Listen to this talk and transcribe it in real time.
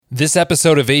This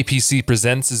episode of APC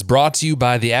Presents is brought to you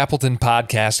by the Appleton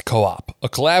Podcast Co-op, a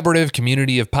collaborative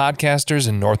community of podcasters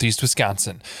in Northeast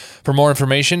Wisconsin. For more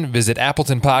information, visit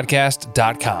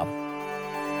appletonpodcast.com.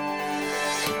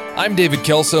 I'm David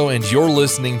Kelso, and you're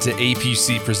listening to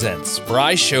APC Presents, where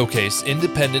I showcase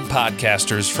independent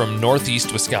podcasters from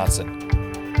Northeast Wisconsin.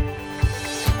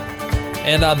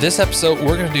 And on this episode,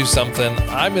 we're going to do something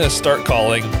I'm going to start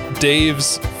calling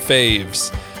Dave's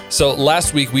Faves. So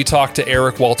last week we talked to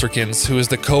Eric Walterkins, who is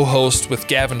the co-host with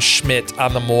Gavin Schmidt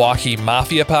on the Milwaukee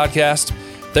Mafia podcast.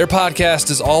 Their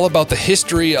podcast is all about the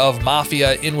history of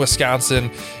mafia in Wisconsin.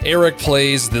 Eric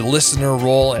plays the listener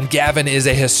role, and Gavin is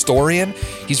a historian.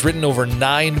 He's written over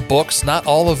 9 books, not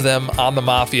all of them on the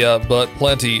mafia, but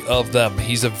plenty of them.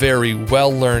 He's a very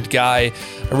well-learned guy.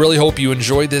 I really hope you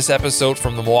enjoyed this episode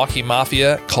from the Milwaukee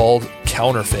Mafia called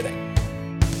Counterfeiting.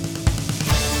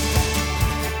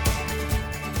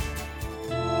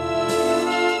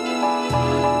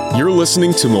 You're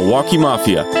listening to Milwaukee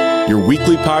Mafia, your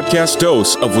weekly podcast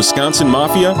dose of Wisconsin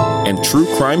Mafia and true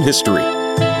crime history.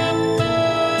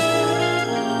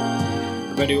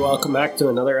 Everybody, welcome back to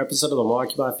another episode of the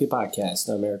Milwaukee Mafia podcast.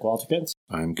 I'm Eric Walterkins.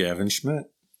 I'm Gavin Schmidt.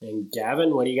 And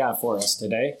Gavin, what do you got for us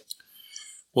today?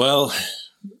 Well,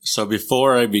 so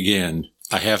before I begin,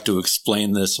 I have to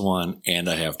explain this one and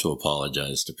I have to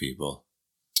apologize to people.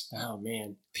 Oh,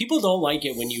 man. People don't like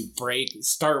it when you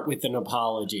start with an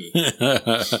apology.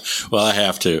 Well, I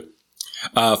have to.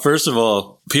 First of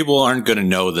all, people aren't going to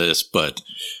know this, but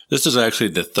this is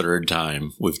actually the 3rd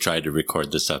time we've tried to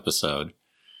record this episode.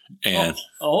 And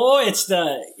it's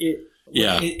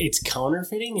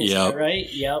counterfeiting, is that right?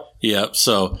 Yep.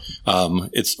 So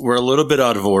we're a little bit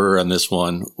out of order on this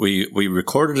one. We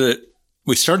recorded it.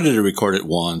 We started to record it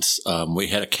once. We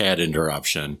had a cat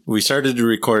interruption. We started to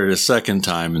record it a second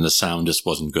time, and the sound just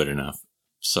wasn't good enough.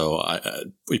 So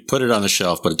we put it on the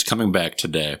shelf, but it's coming back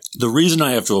today. The reason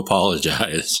I have to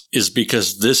apologize is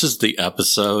because this is the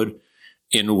episode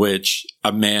in which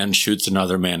a man shoots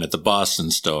another man at the Boston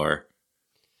store.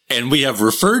 And we have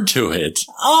referred to it.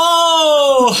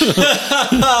 Oh!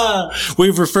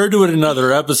 We've referred to it in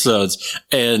other episodes.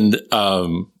 And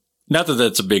not that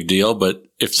that's a big deal, but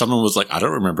if someone was like, I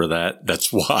don't remember that,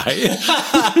 that's why.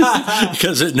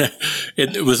 Because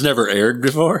it was never aired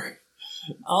before.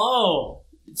 Oh.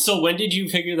 So when did you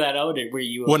figure that out?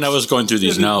 When I was going through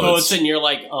these notes. And you're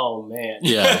like, oh, man.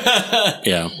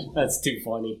 Yeah. That's too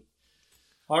funny.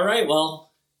 All right, well.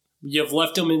 You've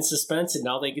left them in suspense, and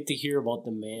now they get to hear about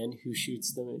the man who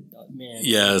shoots the man at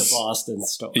the Boston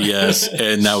store. Yes,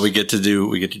 and now we get to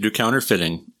do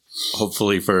counterfeiting,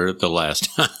 hopefully for the last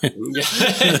time.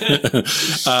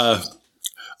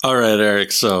 All right,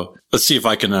 Eric. So let's see if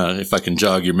I can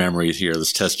jog your memory here.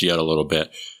 Let's test you out a little bit.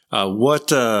 What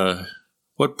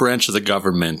branch of the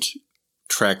government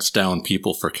tracks down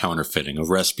people for counterfeiting,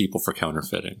 arrests people for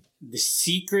counterfeiting? The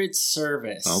Secret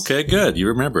Service. Okay, good. You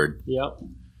remembered.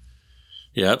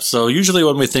 Yep. So usually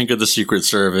when we think of the Secret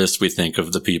Service, we think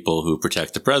of the people who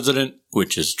protect the president,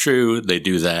 which is true. They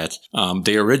do that.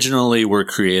 They originally were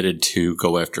created to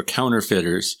go after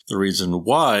counterfeiters. The reason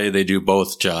why they do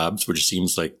both jobs, which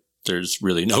seems like there's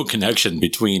really no connection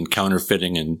between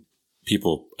counterfeiting and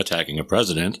people attacking a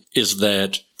president, is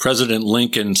that President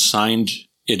Lincoln signed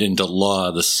it into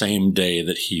law the same day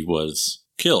that he was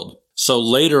killed. So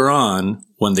later on,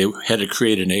 when they had to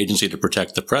create an agency to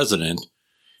protect the president,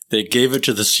 they gave it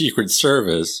to the Secret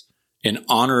Service in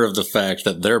honor of the fact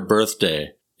that their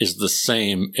birthday is the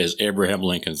same as Abraham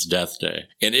Lincoln's death day.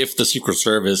 And if the Secret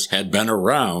Service had been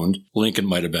around, Lincoln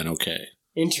might have been okay.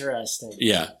 Interesting.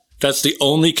 Yeah. That's the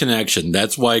only connection.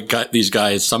 That's why these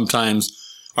guys sometimes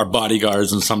are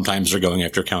bodyguards and sometimes they're going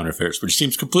after counterfeiters, which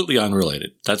seems completely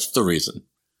unrelated. That's the reason.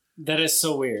 That is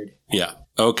so weird. Yeah.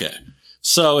 Okay.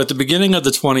 So at the beginning of the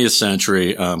 20th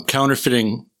century,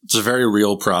 counterfeiting is a very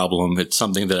real problem. It's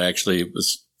something that actually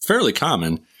was fairly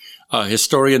common.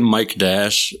 Historian Mike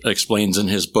Dash explains in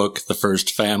his book, The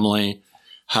First Family,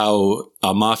 how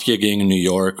a mafia gang in New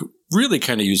York really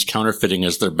kind of used counterfeiting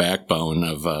as their backbone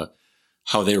of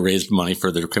how they raised money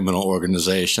for their criminal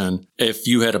organization. If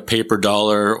you had a paper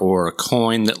dollar or a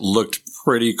coin that looked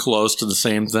pretty close to the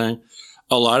same thing,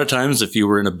 a lot of times if you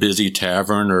were in a busy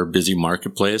tavern or a busy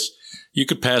marketplace, you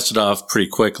could pass it off pretty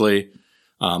quickly.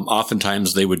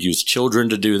 Oftentimes they would use children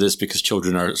to do this because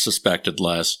children are suspected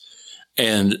less.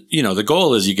 And, the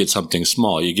goal is you get something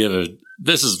small.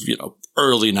 This is,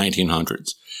 early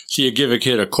 1900s. So you give a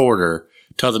kid a quarter,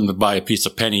 tell them to buy a piece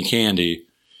of penny candy.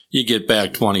 You get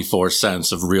back 24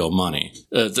 cents of real money.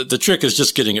 The trick is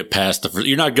just getting it past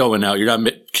you're not going out, you're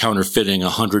not counterfeiting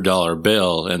 $100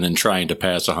 bill and then trying to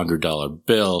pass $100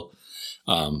 bill.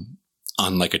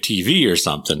 on like a TV or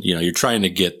something. You're trying to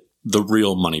get the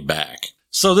real money back.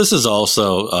 So this is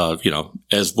also,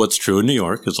 as what's true in New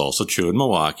York is also true in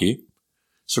Milwaukee.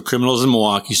 So criminals in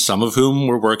Milwaukee, some of whom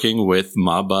were working with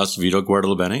mob boss Vito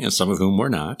Guardalabeni and some of whom were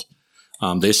not.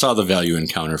 They saw the value in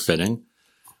counterfeiting.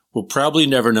 We'll probably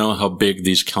never know how big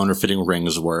these counterfeiting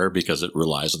rings were because it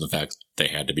relies on the fact they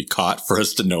had to be caught for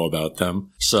us to know about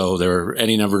them. So there were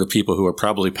any number of people who were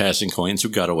probably passing coins who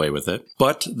got away with it.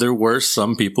 But there were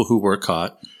some people who were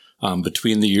caught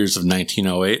between the years of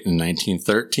 1908 and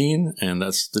 1913, and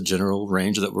that's the general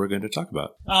range that we're going to talk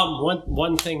about.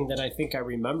 One thing that I think I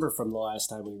remember from the last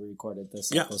time we recorded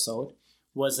this episode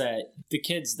was that the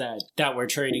kids that were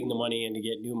trading the money in to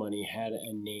get new money had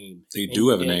a name. They do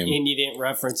have a name. And you didn't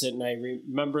reference it, and I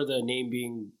remember the name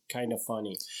being kind of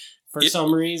funny. For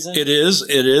some reason? It is,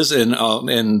 and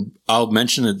I'll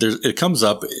mention it. It comes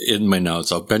up in my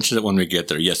notes. I'll mention it when we get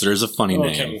there. Yes, there is a funny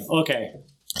name. Okay.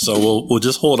 So we'll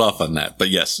just hold off on that. But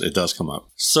yes, it does come up.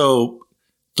 So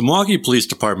the Milwaukee Police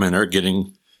Department are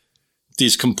getting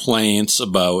these complaints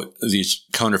about these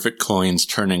counterfeit coins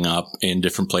turning up in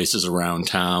different places around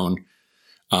town.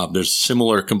 There's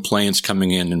similar complaints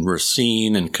coming in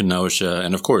Racine and Kenosha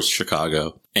and, of course,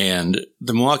 Chicago. And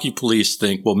the Milwaukee police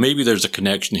think, well, maybe there's a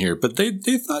connection here. But they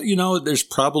thought, there's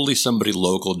probably somebody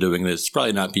local doing this. It's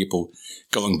probably not people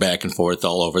going back and forth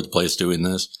all over the place doing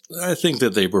this. I think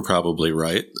that they were probably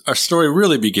right. Our story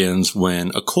really begins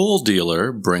when a coal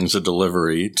dealer brings a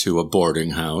delivery to a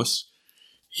boarding house.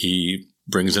 He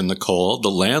brings in the coal. The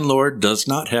landlord does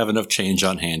not have enough change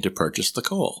on hand to purchase the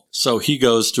coal. So he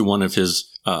goes to one of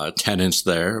his tenants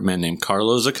there, a man named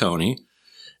Carlo Zacconi.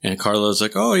 And Carlo's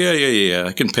like, oh, yeah,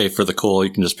 I can pay for the coal.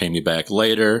 You can just pay me back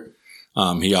later.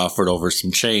 He offered over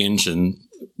some change and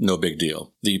no big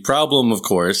deal. The problem, of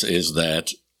course, is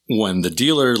that when the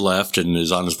dealer left and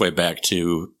is on his way back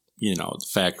to, the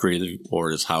factory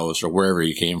or his house or wherever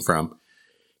he came from,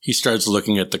 he starts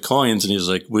looking at the coins and he's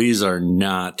like, well, these are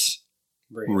not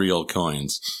real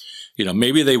coins.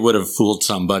 Maybe they would have fooled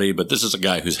somebody, but this is a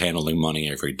guy who's handling money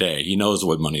every day. He knows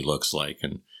what money looks like,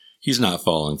 and he's not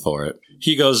falling for it.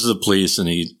 He goes to the police and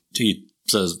he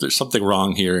says there's something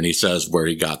wrong here, and he says where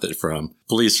he got it from.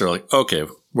 Police are like, okay,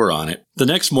 we're on it. The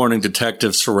next morning,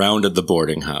 detectives surrounded the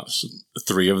boarding house.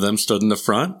 3 of them stood in the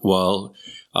front while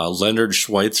Leonard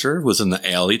Schweitzer was in the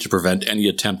alley to prevent any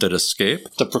attempt at escape.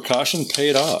 The precaution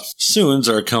paid off. Soon,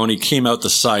 Zacconi came out the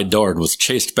side door and was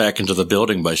chased back into the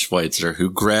building by Schweitzer, who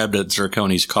grabbed at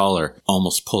Zacconi's collar,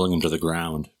 almost pulling him to the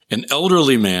ground. An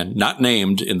elderly man, not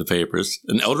named in the papers,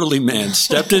 an elderly man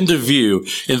stepped into view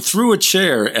and threw a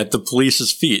chair at the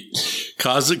police's feet,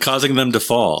 causing them to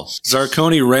fall.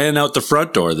 Zacconi ran out the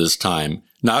front door this time,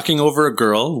 knocking over a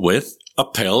girl with a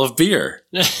pail of beer.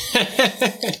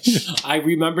 I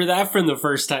remember that from the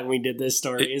first time we did this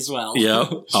story as well. Yeah,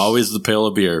 always the pail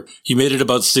of beer. He made it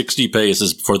about 60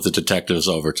 paces before the detectives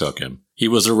overtook him. He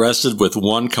was arrested with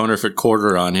 1 counterfeit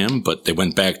quarter on him, but they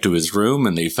went back to his room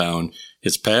and they found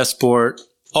his passport,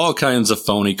 all kinds of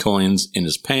phony coins in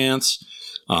his pants,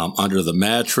 under the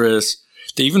mattress.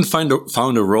 They even found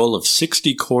a roll of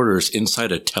 60 quarters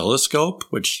inside a telescope,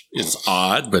 which is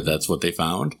odd, but that's what they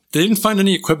found. They didn't find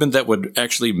any equipment that would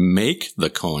actually make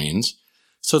the coins,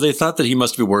 so they thought that he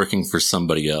must be working for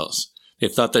somebody else. They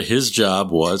thought that his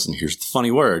job was, and here's the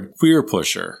funny word, queer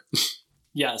pusher.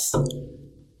 Yes.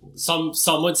 Some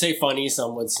would say funny,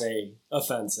 some would say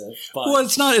offensive. But well,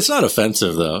 it's not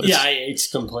offensive though.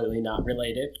 It's completely not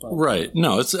related. But. Right.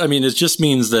 No, it just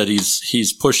means that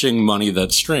he's pushing money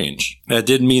that's strange. That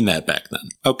didn't mean that back then.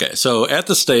 Okay, so at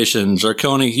the station,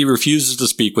 Zacconi, he refuses to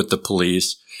speak with the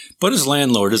police, but his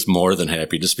landlord is more than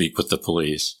happy to speak with the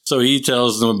police. So he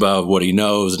tells them about what he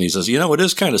knows, and he says, it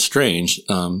is kind of strange.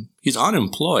 He's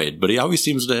unemployed, but he always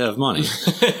seems to have money.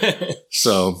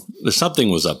 So something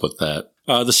was up with that.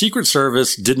 The Secret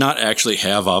Service did not actually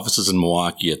have offices in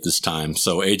Milwaukee at this time,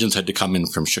 so agents had to come in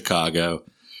from Chicago.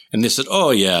 And they said,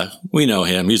 oh, yeah, we know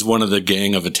him. He's one of the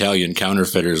gang of Italian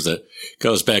counterfeiters that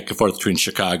goes back and forth between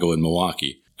Chicago and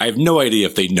Milwaukee. I have no idea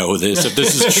if they know this, if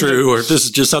this is true, or if this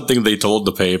is just something they told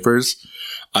the papers.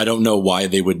 I don't know why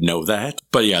they would know that.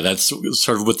 But yeah, that's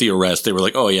sort of with the arrest. They were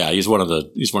like, oh, yeah, he's one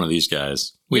of these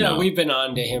guys. We know. We've been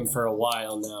on to him for a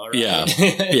while now, right? Yeah,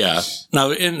 yeah.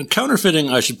 Now, in counterfeiting,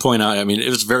 I should point out, it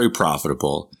was very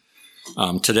profitable.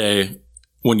 Today,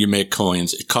 when you make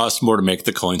coins, it costs more to make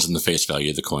the coins than the face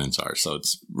value of the coins are. So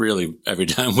it's really, every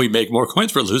time we make more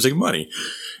coins, we're losing money.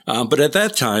 But at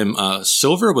that time,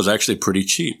 silver was actually pretty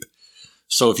cheap.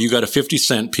 So if you got a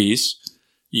 50-cent piece,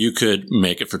 you could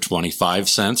make it for 25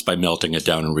 cents by melting it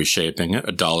down and reshaping it.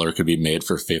 $1 could be made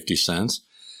for 50 cents.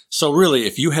 So really,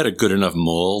 if you had a good enough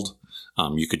mold,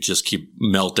 You could just keep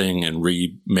melting and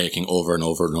remaking over and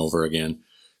over and over again.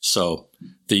 So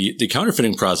the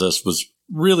counterfeiting process was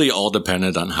really all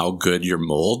dependent on how good your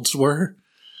molds were.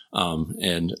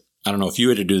 And I don't know if you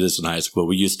had to do this in high school.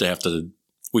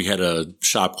 We had a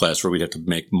shop class where we'd have to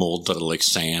make molds out of like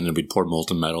sand, and we'd pour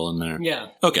molten metal in there. Yeah.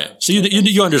 Okay. So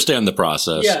you understand the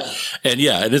process. Yeah. And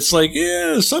it's like,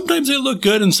 sometimes they look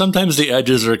good and sometimes the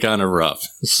edges are kind of rough.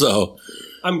 So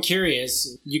I'm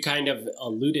curious, you kind of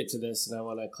alluded to this, and I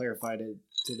want to clarify to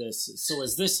this. So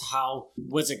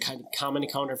was it kind of common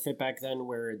counterfeit back then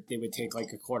where they would take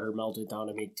like a quarter, melt it down,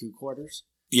 and make 2 quarters?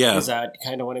 Yeah. Is that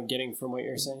kind of what I'm getting from what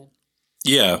you're saying?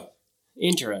 Yeah.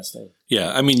 Interesting.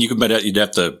 Yeah. I mean, you'd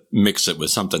have to mix it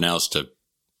with something else to,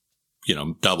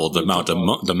 double the amount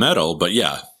of the metal, but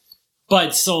yeah.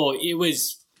 But so it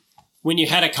was, when you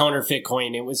had a counterfeit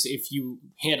coin, it was, if you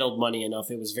handled money enough,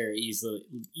 it was very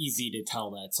easy to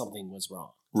tell that something was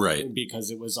wrong. Right.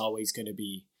 Because it was always going to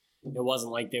be, it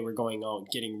wasn't like they were going out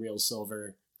getting real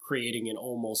silver, creating it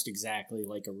almost exactly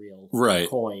like a real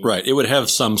coin. Right. It would have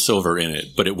some silver in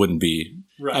it, but it wouldn't be.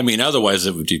 Right. I mean, otherwise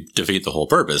it would defeat the whole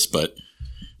purpose. But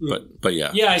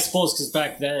yeah. Yeah, I suppose because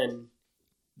back then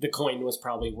the coin was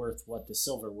probably worth what the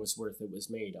silver was worth it was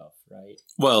made of, right?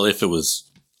 Well, if it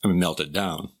was, melted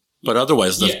down, but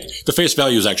otherwise the face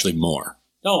value is actually more.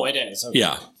 Oh, it is. Okay.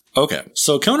 Yeah. Okay.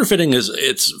 So counterfeiting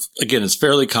it's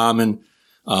fairly common.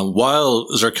 While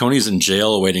Zarcone's in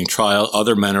jail awaiting trial,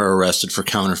 other men are arrested for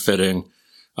counterfeiting.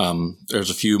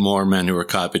 There's a few more men who were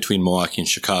caught between Milwaukee and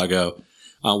Chicago.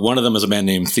 One of them is a man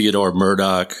named Theodore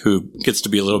Murdoch, who gets to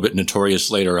be a little bit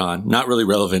notorious later on. Not really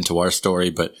relevant to our story,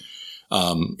 but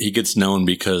he gets known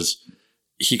because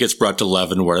he gets brought to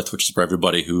Leavenworth, which is where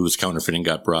everybody who was counterfeiting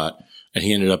got brought. And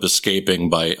he ended up escaping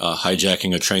by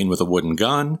hijacking a train with a wooden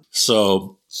gun.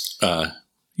 So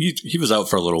he was out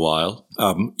for a little while.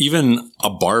 Even a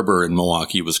barber in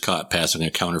Milwaukee was caught passing a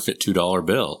counterfeit $2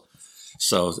 bill.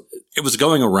 So it was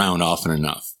going around often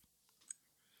enough.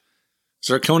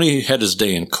 Zarcone had his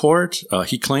day in court.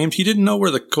 He claimed he didn't know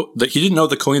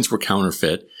the coins were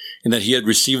counterfeit, and that he had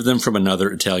received them from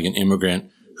another Italian immigrant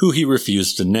who he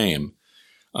refused to name.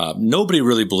 Nobody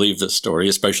really believed this story,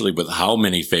 especially with how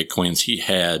many fake coins he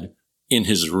had in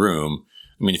his room.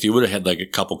 I mean, if he would have had like a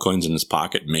couple coins in his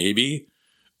pocket, maybe.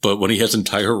 But when he has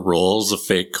entire rolls of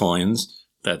fake coins,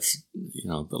 that's,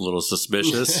 a little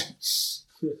suspicious.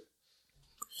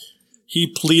 He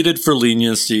pleaded for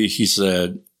leniency. He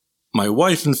said, "My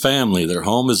wife and family, their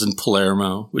home is in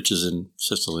Palermo," which is in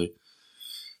Sicily.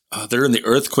 They're in the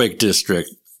earthquake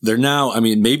district. They're now,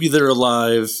 maybe they're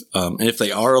alive. And if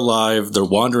they are alive, they're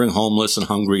wandering homeless and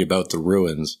hungry about the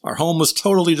ruins. Our home was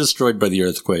totally destroyed by the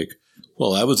earthquake.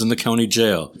 Well, I was in the county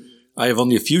jail. I have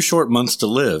only a few short months to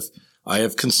live. I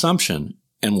have consumption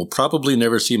and will probably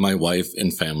never see my wife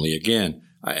and family again.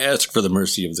 I ask for the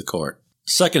mercy of the court.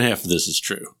 Second half of this is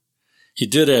true. He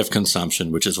did have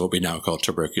consumption, which is what we now call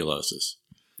tuberculosis.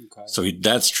 Okay. So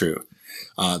that's true.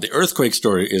 The earthquake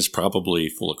story is probably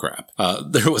full of crap.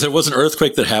 There was an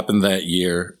earthquake that happened that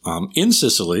year in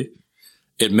Sicily.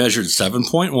 It measured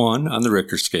 7.1 on the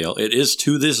Richter scale. It is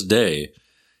to this day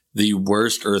the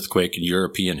worst earthquake in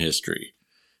European history.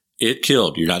 It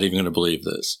killed, you're not even going to believe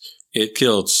this, it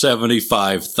killed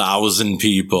 75,000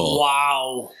 people.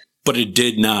 Wow. But it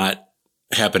did not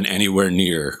happen anywhere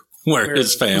near where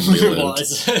his family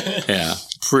lived. Yeah,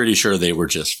 pretty sure they were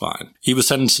just fine. He was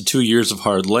sentenced to 2 years of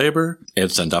hard labor and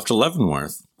sent off to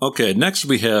Leavenworth. Okay, next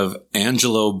we have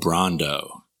Angelo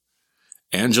Brando.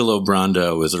 Angelo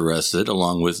Brando was arrested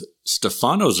along with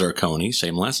Stefano Zarcone,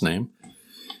 same last name,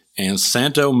 and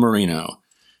Santo Marino,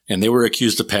 and they were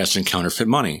accused of passing counterfeit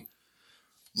money.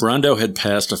 Brando had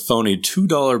passed a phony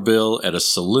 $2 bill at a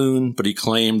saloon, but he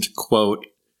claimed, quote,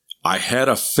 "I had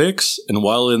a fix, and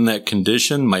while in that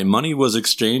condition, my money was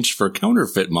exchanged for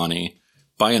counterfeit money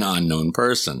by an unknown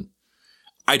person."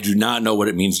 I do not know what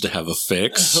it means to have a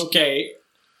fix. Okay.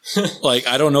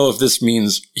 I don't know if this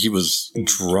means he was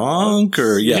drunk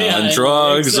or, on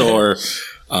drugs or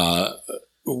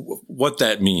what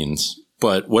that means.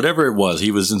 But whatever it was,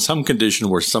 he was in some condition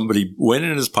where somebody went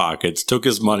in his pockets, took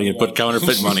his money, and put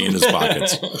counterfeit money in his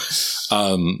pockets.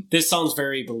 This sounds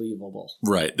very believable.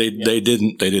 Right. They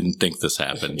didn't think this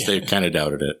happened. Yeah. They kind of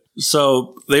doubted it.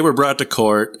 So they were brought to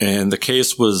court, and the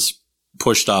case was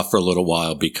pushed off for a little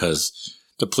while because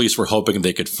the police were hoping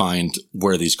they could find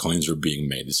where these coins were being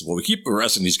made. They said, well, we keep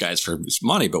arresting these guys for this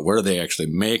money, but where are they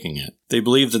actually making it? They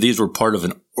believed that these were part of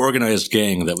an organized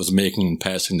gang that was making and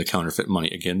passing the counterfeit money,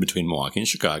 again, between Milwaukee and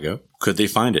Chicago. Could they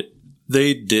find it?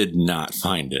 They did not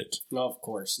find it. No, of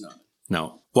course not.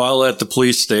 No. While at the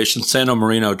police station, Santo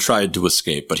Marino tried to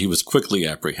escape, but he was quickly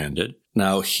apprehended.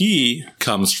 Now, he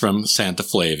comes from Santa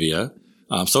Flavia.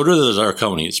 So do the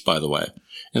Zarconis, by the way.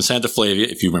 In Santa Flavia,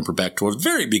 if you remember back to the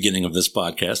very beginning of this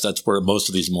podcast, that's where most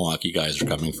of these Milwaukee guys are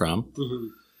coming from. Mm-hmm.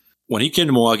 When he came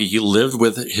to Milwaukee, he lived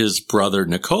with his brother,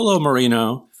 Nicolo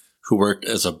Marino, who worked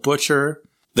as a butcher.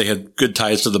 They had good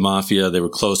ties to the mafia. They were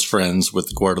close friends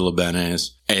with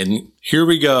Guardalobenes. And here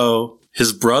we go.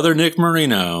 His brother, Nick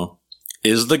Marino,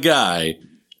 is the guy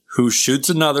who shoots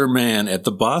another man at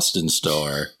the Boston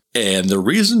store. And the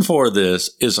reason for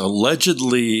this is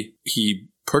allegedly he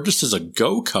purchases a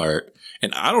go-kart.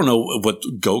 And I don't know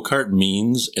what go-kart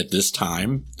means at this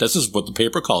time. This is what the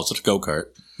paper calls it, a go-kart.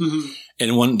 Mm-hmm.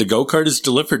 And when the go-kart is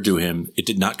delivered to him, it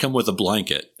did not come with a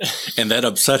blanket. And that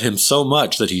upset him so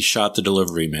much that he shot the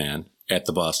delivery man at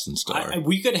the Boston store.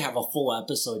 We could have a full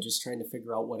episode just trying to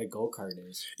figure out what a go-kart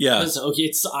is. Yeah. Okay,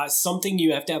 it's something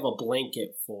you have to have a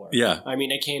blanket for. Yeah. I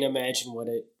mean, I can't imagine what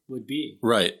it would be.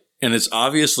 Right. And it's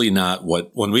obviously not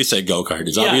what, when we say go-kart,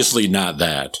 it's obviously not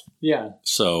that. Yeah.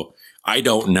 So I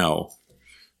don't know.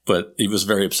 But he was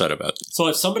very upset about it. So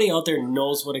if somebody out there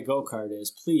knows what a go-kart is,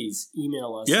 please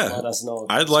email us and let us know.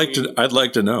 I'd like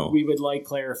to know. We would like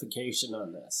clarification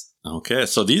on this. Okay,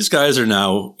 so these guys are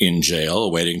now in jail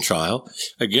awaiting trial.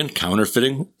 Again,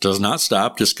 counterfeiting does not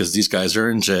stop just because these guys are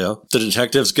in jail. The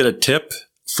detectives get a tip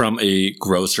from a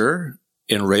grocer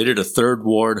and raided a Third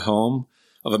Ward home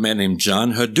of a man named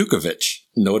John Hadukovich.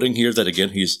 Noting here that, again,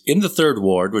 he's in the Third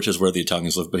Ward, which is where the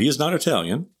Italians live, but he is not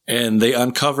Italian. And they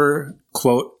uncover,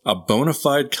 quote, a bona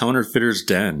fide counterfeiter's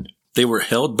den. They were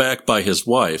held back by his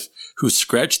wife, who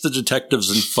scratched the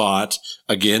detectives and fought,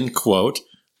 again, quote,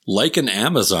 like an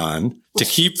Amazon, to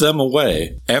keep them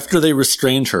away. After they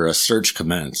restrained her, a search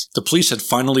commenced. The police had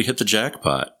finally hit the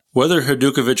jackpot. Whether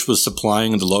Hadukovich was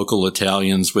supplying the local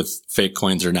Italians with fake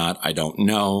coins or not, I don't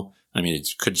know. I mean, it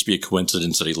could just be a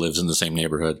coincidence that he lives in the same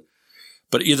neighborhood.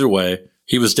 But either way,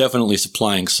 he was definitely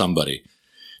supplying somebody.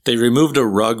 They removed a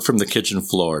rug from the kitchen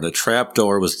floor and a trap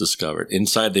door was discovered.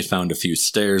 Inside, they found a few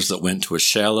stairs that went to a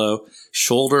shallow,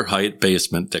 shoulder-height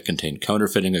basement that contained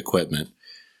counterfeiting equipment.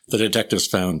 The detectives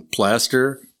found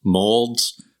plaster,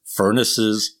 molds,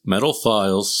 furnaces, metal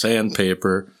files,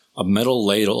 sandpaper, a metal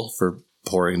ladle for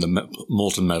pouring the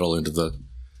molten metal into the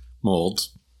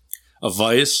molds, a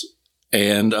vise,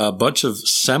 and a bunch of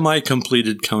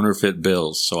semi-completed counterfeit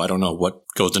bills. So I don't know what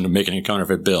goes into making a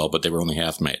counterfeit bill, but they were only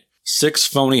half made. 6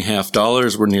 phony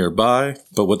 $50 were nearby,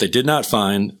 but what they did not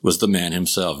find was the man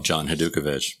himself, John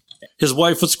Hadukovich. His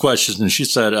wife was questioned, and she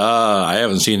said, I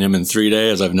haven't seen him in 3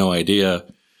 days. I have no idea.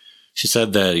 She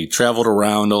said that he traveled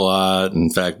around a lot. In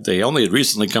fact, they only had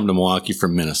recently come to Milwaukee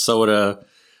from Minnesota.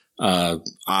 I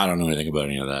don't know anything about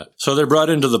any of that. So they're brought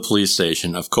into the police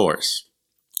station, of course.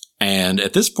 And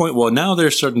at this point, well, now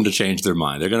they're starting to change their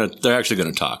mind. They're actually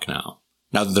going to talk now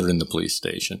that they're in the police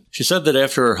station. She said that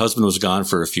after her husband was gone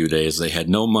for a few days, they had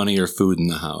no money or food in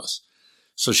the house.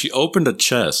 So she opened a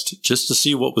chest just to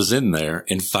see what was in there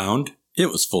and found it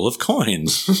was full of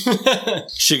coins.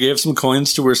 She gave some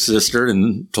coins to her sister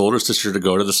and told her sister to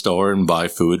go to the store and buy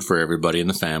food for everybody in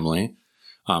the family.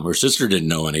 Her sister didn't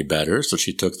know any better, so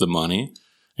she took the money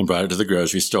and brought it to the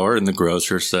grocery store, and the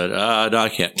grocer said, no, I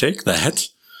can't take that.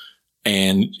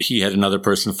 And he had another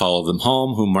person follow them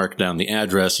home who marked down the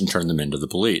address and turned them into the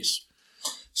police.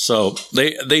 So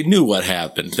they knew what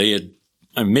happened.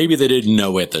 Maybe they didn't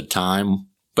know at the time,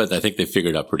 but I think they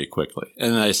figured out pretty quickly.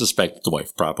 And I suspect the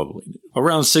wife probably knew.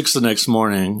 Around 6 the next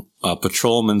morning, a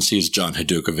patrolman sees John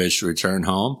Hadukovich return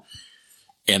home,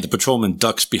 and the patrolman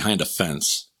ducks behind a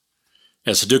fence.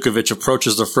 As Hadukovich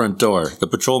approaches the front door, the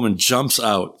patrolman jumps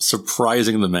out,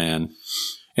 surprising the man,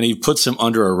 and he puts him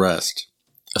under arrest.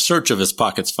 A search of his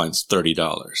pockets finds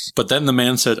 $30. But then the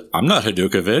man said, I'm not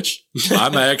Hadukovich.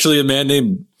 I'm actually a man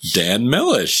named Dan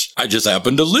Mellish. I just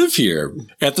happen to live here.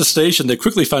 At the station, they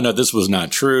quickly found out this was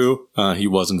not true. He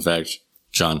was, in fact,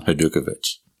 John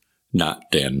Hadukovich,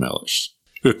 not Dan Mellish.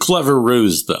 A clever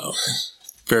ruse, though.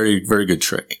 Very, very good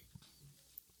trick.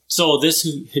 So this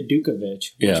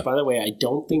Hadukovich, which, by the way, I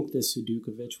don't think this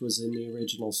Hadukovich was in the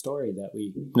original story that we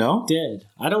did.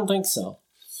 I don't think so.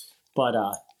 But,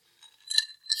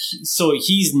 so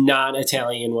he's not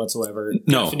Italian whatsoever.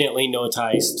 No. Definitely no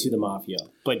ties to the mafia.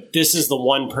 But this is the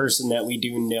one person that we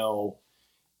do know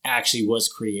actually was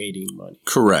creating money.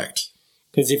 Correct.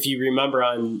 Because if you remember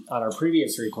on our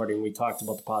previous recording, we talked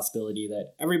about the possibility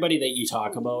that everybody that you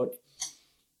talk about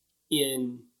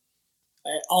in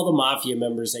all the mafia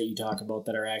members that you talk about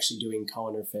that are actually doing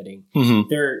counterfeiting,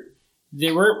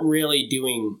 they weren't really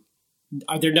doing,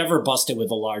 they're never busted with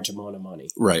a large amount of money.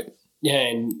 Right.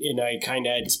 And I kind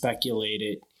of had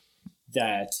speculated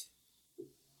that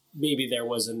maybe there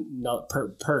was another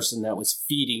person that was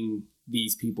feeding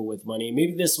these people with money.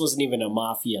 Maybe this wasn't even a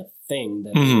mafia thing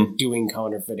that they were doing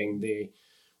counterfeiting. They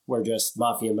were just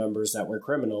mafia members that were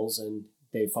criminals, and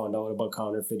they found out about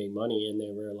counterfeiting money, and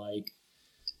they were like,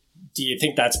 do you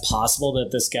think that's possible that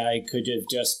this guy could have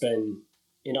just been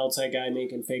an outside guy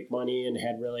making fake money and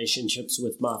had relationships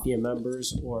with mafia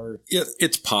members? Or Yeah,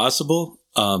 it's possible.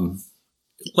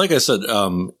 Like I said,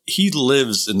 he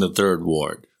lives in the 3rd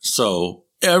Ward. So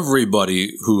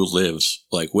everybody who lives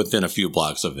like within a few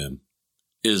blocks of him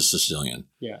is Sicilian.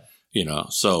 Yeah.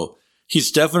 So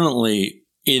he's definitely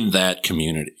in that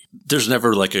community. There's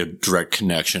never like a direct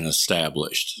connection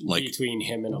established, like between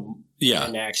him and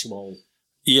an actual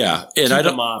and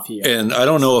the mafia. And I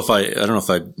don't know if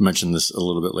I mentioned this a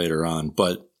little bit later on,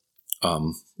 but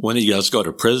when he does go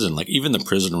to prison, like even the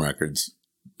prison records,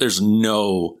 there's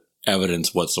no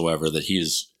evidence whatsoever that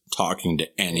he's talking to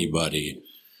anybody.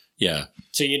 Yeah.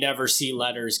 So you never see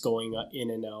letters going in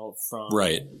and out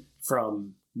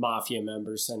from mafia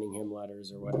members sending him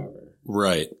letters or whatever.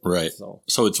 Right.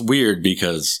 So it's weird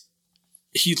because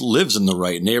he lives in the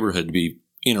right neighborhood to be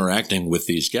interacting with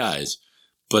these guys,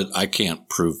 but I can't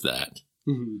prove that.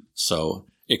 Mm-hmm. So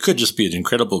it could just be an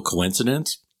incredible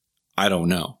coincidence. I don't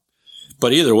know.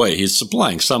 But either way, he's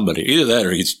supplying somebody. Either that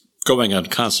or he's going on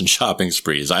constant shopping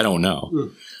sprees. I don't know.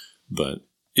 Mm. But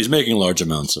he's making large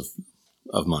amounts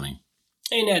of money.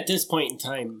 And at this point in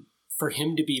time, for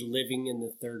him to be living in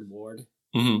the 3rd Ward,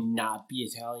 not be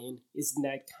Italian, isn't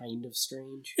that kind of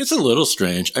strange? It's a little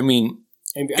strange. I mean,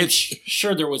 I'm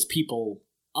sure there was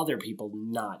other people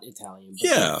not Italian,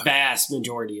 but the vast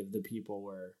majority of the people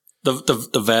were.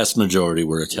 The vast majority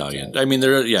were Italian. I mean,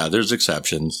 there's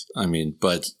exceptions. I mean,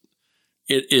 but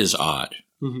it is odd.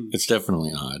 Mm-hmm. It's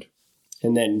definitely odd.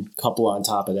 And then couple on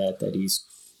top of that he's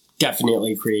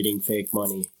definitely creating fake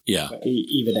money. Yeah. It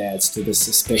even adds to the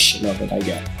suspicion of it, I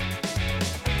guess.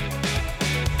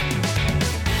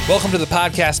 Welcome to the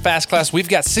podcast Fast Class. We've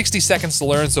got 60 seconds to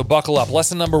learn, so buckle up.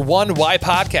 Lesson number 1, why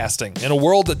podcasting? In a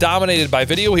world dominated by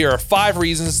video, here are 5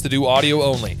 reasons to do audio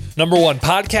only. Number 1,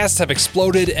 podcasts have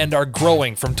exploded and are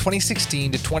growing. From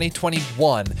 2016 to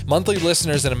 2021, monthly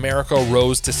listeners in America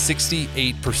rose to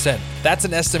 68%. That's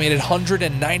an estimated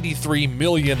 193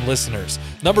 million listeners.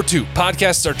 Number 2,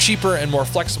 podcasts are cheaper and more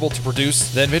flexible to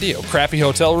produce than video. Crappy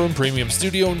hotel room, premium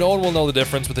studio, no one will know the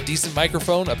difference with a decent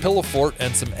microphone, a pillow fort,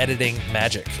 and some editing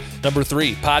magic. Number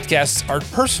 3, podcasts are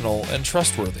personal and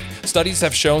trustworthy. Studies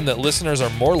have shown that listeners are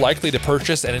more likely to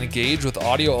purchase and engage with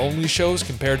audio-only shows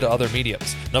compared to other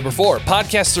mediums. Number 4,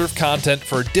 podcasts serve content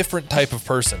for a different type of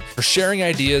person, for sharing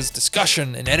ideas,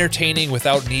 discussion, and entertaining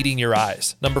without needing your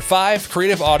eyes. Number 5,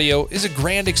 creative audio is a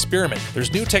grand experiment.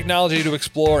 There's new technology to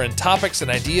explore and topics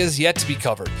and ideas yet to be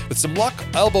covered. With some luck,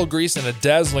 elbow grease, and a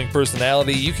dazzling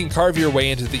personality, you can carve your way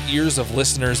into the ears of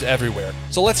listeners everywhere.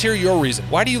 So let's hear your reason.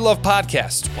 Why do you love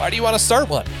podcasts? Why do you want to start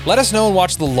one? Let us know and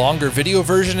watch the longer video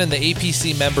version in the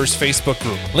APC members Facebook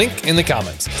group. Link in the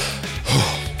comments.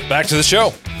 Back to the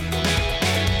show.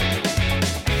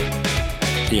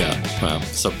 Yeah.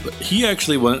 So he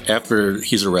actually went after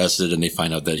he's arrested and they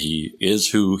find out that he is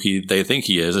who they think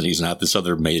he is and he's not this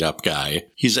other made up guy.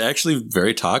 He's actually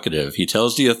very talkative. He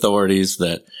tells the authorities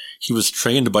that he was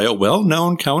trained by a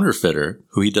well-known counterfeiter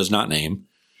who he does not name,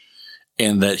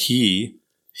 and that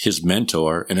his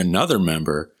mentor, and another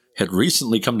member had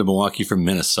recently come to Milwaukee from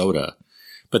Minnesota.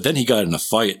 But then he got in a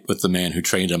fight with the man who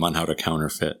trained him on how to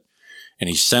counterfeit. And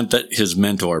he sent his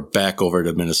mentor back over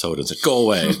to Minnesota and said, go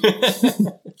away.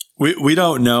 We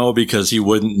don't know because he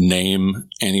wouldn't name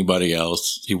anybody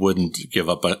else. He wouldn't give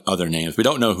up other names. We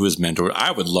don't know who his mentor.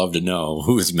 I would love to know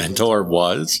who his mentor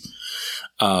was,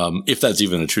 if that's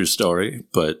even a true story,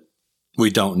 but we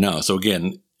don't know. So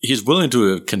again, he's willing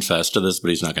to confess to this, but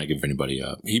he's not going to give anybody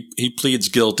up. He pleads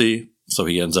guilty, so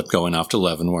he ends up going off to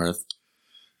Leavenworth.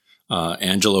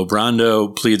 Angelo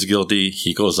Brando pleads guilty.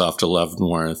 He goes off to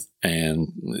Leavenworth,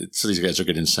 and so these guys are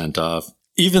getting sent off.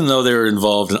 Even though they're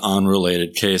involved in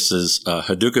unrelated cases,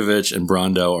 Hadukovic and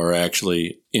Brando are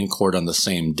actually in court on the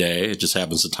same day. It just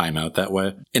happens to time out that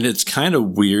way. And it's kind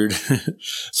of weird.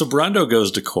 So Brando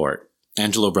goes to court.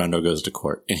 Angelo Brando goes to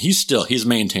court, and he's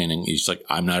maintaining. He's like,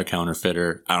 I'm not a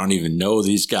counterfeiter. I don't even know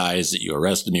these guys that you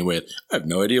arrested me with. I have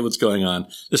no idea what's going on.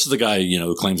 This is the guy,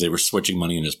 who claims they were switching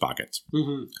money in his pockets.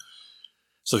 Mm-hmm.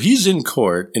 So he's in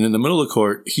court, and in the middle of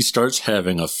court, he starts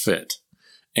having a fit,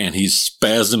 and he's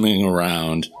spasming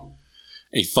around.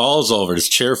 He falls over. His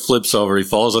chair flips over. He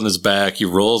falls on his back. He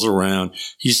rolls around.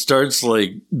 He starts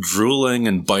drooling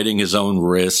and biting his own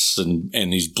wrists, and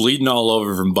he's bleeding all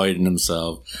over from biting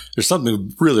himself. There's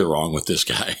something really wrong with this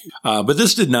guy. But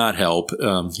this did not help.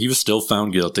 He was still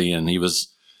found guilty, and he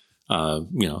was,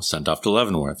 sent off to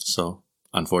Leavenworth. So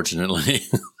unfortunately.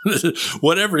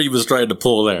 Whatever he was trying to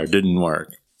pull there didn't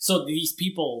work. So these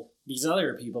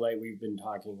other people that we've been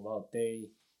talking about, they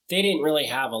didn't really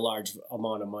have a large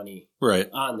amount of money Right.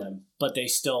 on them, but they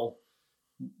still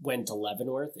went to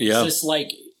Leavenworth. Yeah. Is this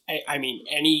like, I mean,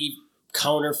 any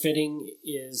counterfeiting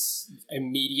is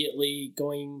immediately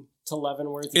going to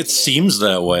Leavenworth? It seems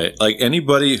that way. Like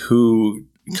anybody who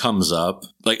comes up,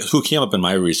 like who came up in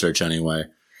my research anyway,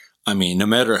 I mean, no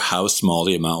matter how small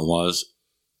the amount was,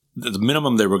 the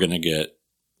minimum they were going to get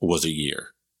was a year.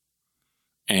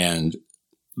 And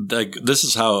like, this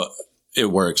is how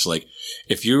it works. Like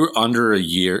if you're under a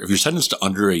year, if you're sentenced to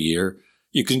under a year,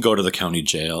 you can go to the county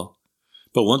jail.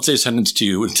 But once they sentence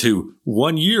you to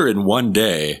 1 year and 1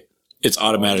 day, it's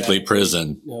automatically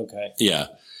prison. Okay. Yeah.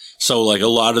 So like a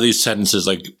lot of these sentences,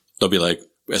 like they'll be like,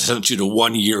 I sent you to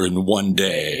 1 year and 1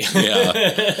 day.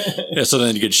 Yeah. So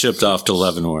then you get shipped off to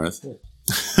Leavenworth.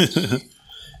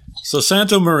 So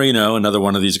Santo Marino, another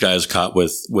one of these guys caught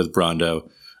with Brando,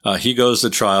 he goes to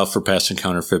trial for passing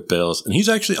counterfeit bills, and he's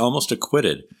actually almost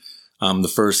acquitted.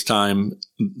 The first time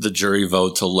the jury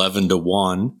votes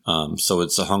 11-1. So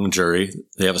it's a hung jury.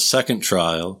 They have a second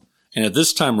trial. And at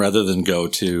this time, rather than go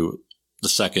to the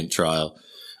second trial,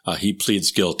 he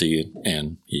pleads guilty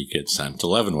and he gets sent to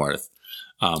Leavenworth.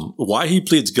 Why he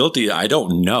pleads guilty, I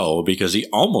don't know, because he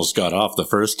almost got off the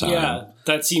first time. Yeah,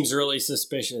 that seems really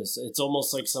suspicious. It's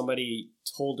almost like somebody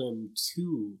told him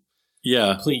to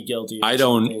plead guilty. I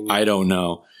don't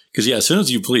know. Because, as soon as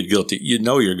you plead guilty, you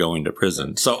know you're going to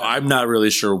prison. So I'm not really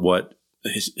sure what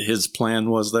his plan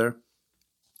was there.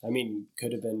 I mean,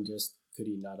 could have been just, could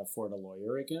he not afford a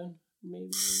lawyer again?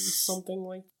 Maybe something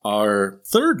like that. Our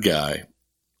third guy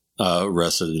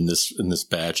arrested in this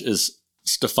batch is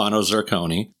Stefano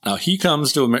Zarconi. Now, he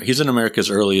comes to he's in America as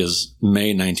early as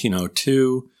May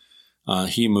 1902.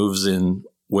 He moves in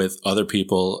with other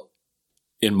people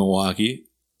in Milwaukee,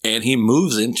 and he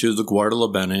moves into the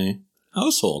Guardalabene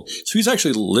household. So he's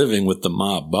actually living with the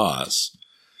mob boss,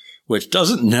 which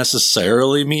doesn't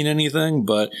necessarily mean anything,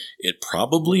 but it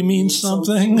probably means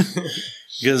something.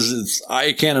 Because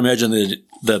I can't imagine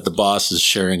that the boss is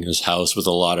sharing his house with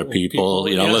a lot of people,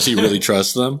 unless he really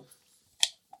trusts them.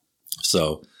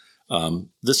 So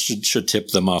this should tip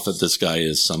them off that this guy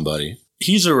is somebody.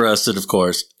 He's arrested, of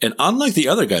course, and unlike the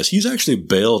other guys, he's actually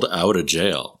bailed out of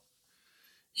jail.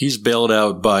 He's bailed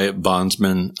out by a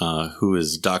bondsman who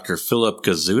is Dr. Philip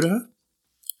Gazuda.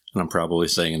 And I'm probably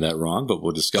saying that wrong, but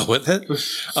we'll just go with it.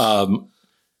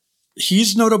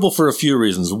 He's notable for a few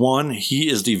reasons. One, he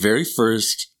is the very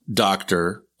first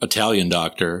Italian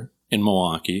doctor in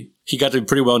Milwaukee. He got to be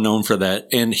pretty well known for that.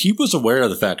 And he was aware of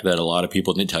the fact that a lot of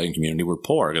people in the Italian community were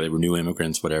poor. They were new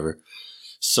immigrants, whatever.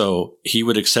 So he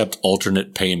would accept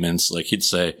alternate payments. Like he'd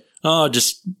say, oh,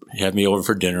 just have me over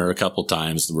for dinner a couple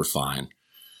times. We're fine.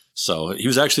 So he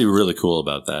was actually really cool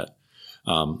about that.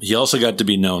 He also got to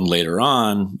be known later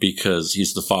on because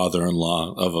he's the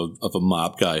father-in-law of a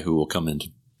mob guy who will come into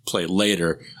play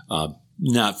later,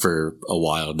 not for a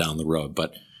while down the road,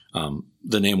 but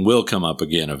the name will come up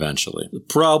again eventually. The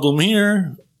problem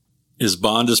here is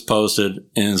bond is posted,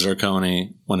 and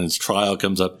Zarconi, when his trial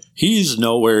comes up, he's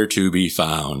nowhere to be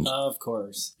found. Of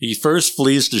course. He first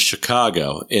flees to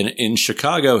Chicago, and in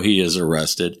Chicago he is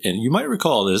arrested, and you might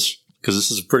recall this because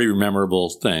this is a pretty memorable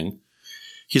thing.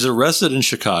 He's arrested in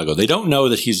Chicago. They don't know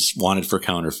that he's wanted for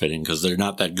counterfeiting because they're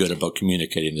not that good about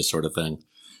communicating this sort of thing.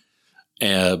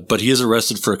 But he is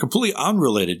arrested for a completely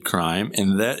unrelated crime,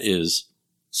 and that is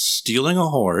stealing a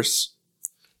horse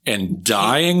and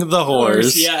dyeing the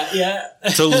horse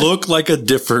to look like a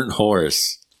different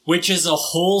horse. Which is a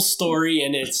whole story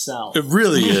in itself. It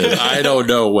really is. I don't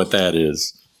know what that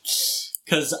is.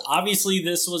 Because obviously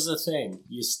this was a thing.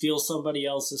 You steal somebody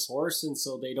else's horse, and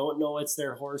so they don't know it's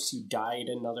their horse. You dye it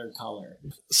another color.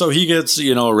 So he gets,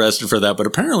 arrested for that. But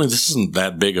apparently this isn't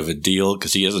that big of a deal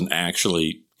because he isn't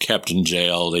actually kept in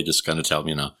jail. They just kind of tell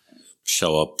him,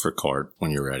 show up for court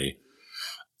when you're ready.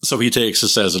 So he takes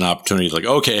this as an opportunity, like,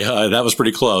 okay, that was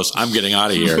pretty close. I'm getting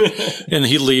out of here. And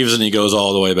he leaves and he goes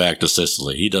all the way back to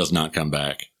Sicily. He does not come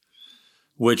back,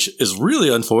 which is really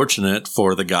unfortunate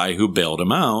for the guy who bailed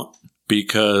him out.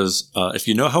 Because if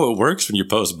you know how it works when you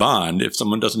post bond, if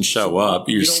someone doesn't show up,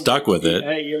 you're stuck with it.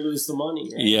 Hey, you lose the money.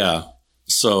 Right? Yeah.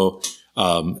 So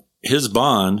his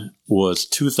bond was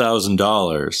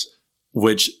 $2,000,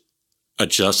 which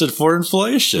adjusted for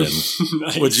inflation.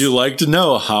 Nice. Would you like to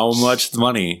know how much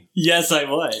money? Yes, I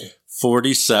would.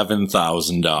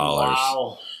 $47,000.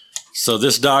 Wow. So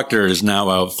this doctor is now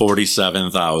out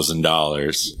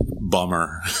 $47,000.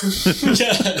 Bummer.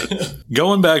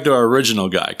 Going back to our original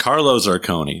guy, Carlo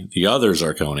Zarconi, the other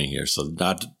Zarconi here. So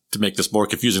not to make this more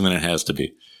confusing than it has to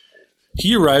be.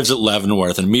 He arrives at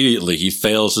Leavenworth and immediately he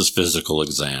fails his physical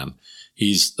exam.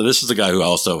 This is the guy who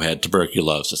also had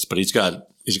tuberculosis, but he's got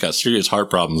serious heart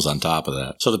problems on top of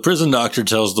that. So the prison doctor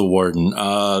tells the warden,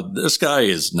 this guy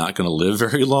is not going to live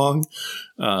very long.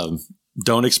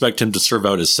 Don't expect him to serve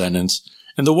out his sentence.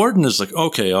 And the warden is like,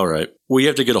 okay, all right. We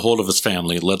have to get a hold of his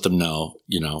family, let them know,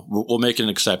 we'll make an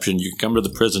exception. You can come to the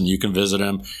prison. You can visit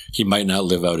him. He might not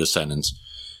live out his sentence.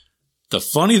 The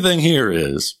funny thing here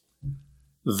is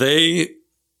they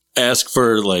ask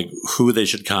for who they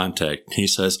should contact. He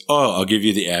says, I'll give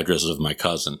you the address of my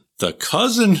cousin. The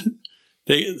cousin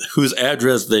whose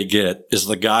address they get is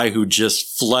the guy who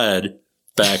just fled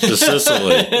back to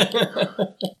Sicily.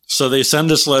 So they send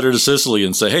this letter to Sicily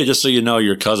and say, hey, just so you know,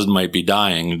 your cousin might be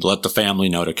dying. Let the family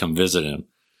know to come visit him.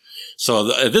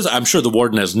 So I'm sure the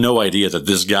warden has no idea that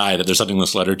this guy that they're sending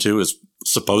this letter to is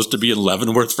supposed to be in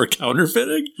Leavenworth for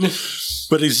counterfeiting.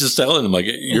 But he's just telling him,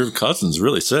 your cousin's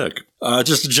really sick.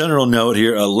 Just a general note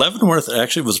here. Leavenworth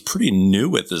actually was pretty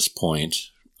new at this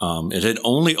point. It had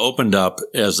only opened up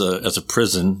as a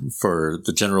prison for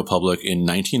the general public in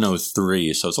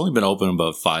 1903. So it's only been open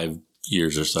about 5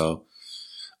 years or so.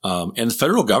 And the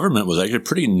federal government was actually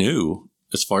pretty new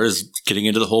as far as getting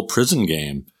into the whole prison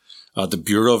game. The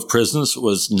Bureau of Prisons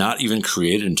was not even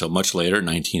created until much later,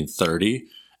 1930.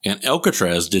 And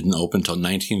Alcatraz didn't open until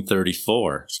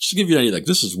 1934. So just to give you an idea,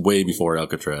 this is way before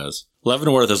Alcatraz.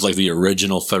 Leavenworth is the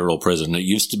original federal prison. It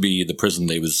used to be the prison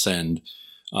they would send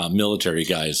military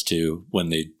guys to when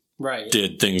they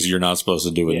did things you're not supposed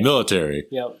to do in the military.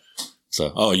 Yep.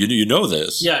 So, you know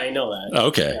this? Yeah, I know that.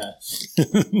 Okay.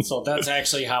 Yeah. So that's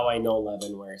actually how I know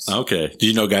Leavenworth. Okay. Do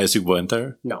you know guys who went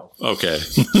there? No. Okay.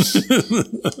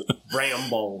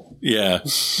 Rambo. Yeah.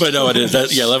 But no, it is.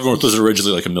 Leavenworth was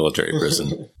originally a military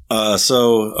prison. John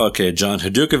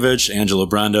Hadukovich, Angelo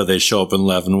Brando, they show up in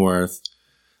Leavenworth.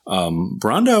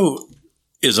 Brando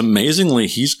is amazingly,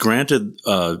 he's granted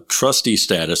trustee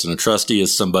status, and a trustee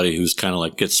is somebody who's kind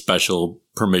of gets special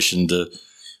permission to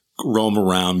roam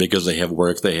around because they have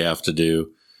work they have to do.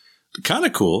 Kind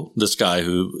of cool. This guy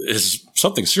who is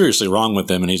something seriously wrong with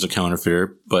him and he's a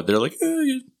counterfeiter, but they're like,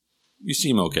 you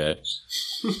seem okay.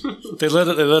 They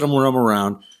let him roam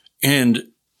around. And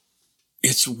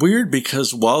it's weird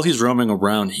because while he's roaming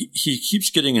around, he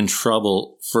keeps getting in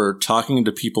trouble for talking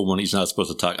to people when he's not supposed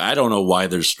to talk. I don't know why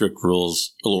there's strict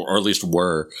rules, or at least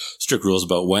were strict rules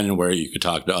about when and where you could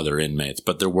talk to other inmates,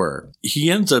 but there were.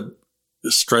 He ends up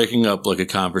striking up a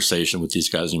conversation with these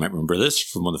guys. You might remember this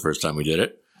from the first time we did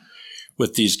it,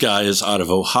 with these guys out of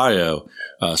Ohio,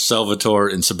 Salvatore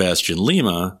and Sebastian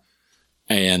Lima.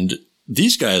 And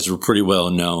these guys were pretty well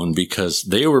known because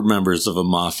they were members of a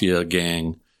mafia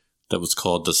gang that was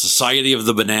called the Society of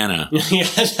the Banana. Yeah,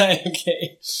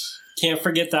 okay. Can't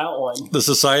forget that one. The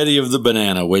Society of the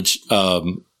Banana, which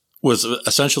was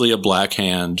essentially a Black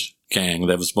Hand gang.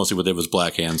 That was mostly what it was,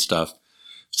 Black Hand stuff.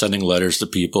 Sending letters to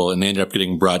people, and they ended up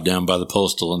getting brought down by the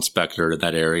postal inspector in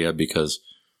that area because,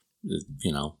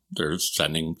 they're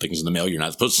sending things in the mail you're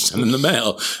not supposed to send in the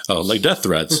mail, like death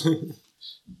threats.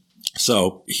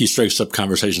 So he strikes up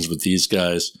conversations with these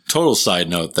guys. Total side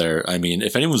note there. I mean,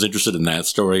 if anyone's interested in that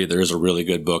story, there is a really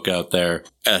good book out there.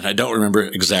 And I don't remember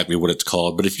exactly what it's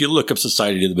called, but if you look up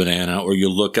Society of the Banana or you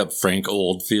look up Frank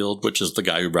Oldfield, which is the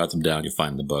guy who brought them down, you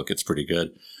find the book. It's pretty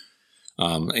good.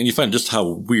 And you find just how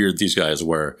weird these guys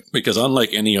were, because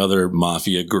unlike any other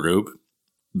mafia group,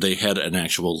 they had an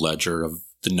actual ledger of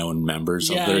the known members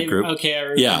of their group. Okay, I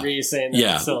remember you saying that.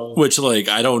 Yeah, so. Which,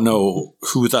 I don't know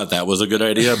who thought that was a good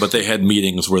idea, but they had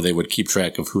meetings where they would keep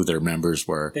track of who their members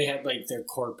were. They had, their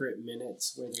corporate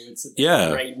minutes where they would sit there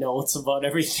and write notes about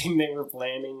everything they were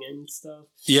planning and stuff.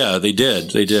 Yeah, they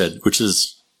did. They did, which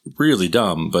is really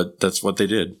dumb, but that's what they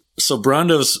did. So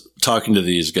Brando's talking to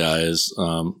these guys,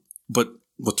 but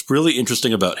what's really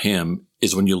interesting about him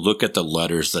is when you look at the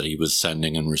letters that he was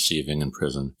sending and receiving in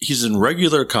prison. He's in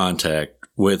regular contact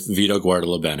with Vito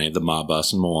Guardalabene, the mob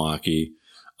boss in Milwaukee.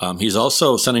 He's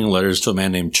also sending letters to a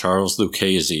man named Charles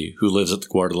Lucchese, who lives at the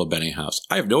Guardalabene house.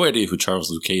 I have no idea who Charles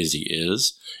Lucchese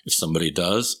is. If somebody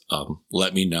does,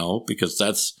 let me know, because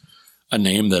that's a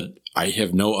name that I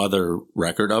have no other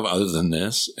record of other than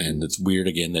this. And it's weird,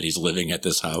 again, that he's living at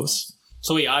this house.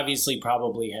 So he obviously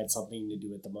probably had something to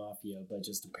do with the mafia, but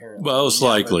just apparently most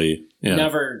likely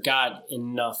never got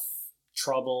enough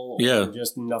trouble or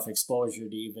just enough exposure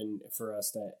to even for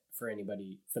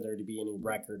there to be any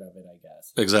record of it, I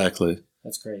guess. Exactly.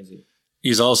 That's crazy.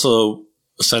 He's also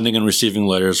sending and receiving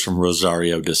letters from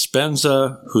Rosario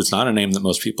Dispenza, who's not a name that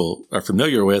most people are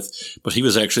familiar with, but he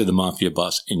was actually the mafia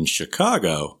boss in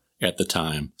Chicago at the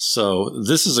time. So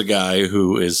this is a guy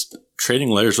who is trading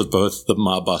letters with both the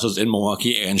mob bosses in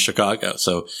Milwaukee and Chicago.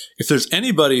 So if there's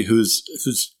anybody who's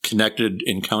connected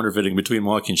in counterfeiting between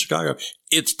Milwaukee and Chicago,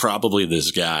 it's probably this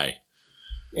guy.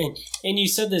 And you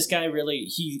said this guy really,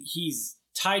 he's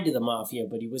tied to the mafia,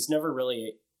 but he was never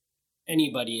really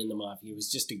anybody in the mafia. He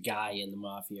was just a guy in the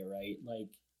mafia, right? Like,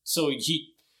 so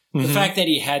the fact that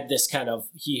he had this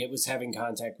he was having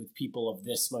contact with people of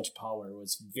this much power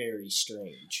was very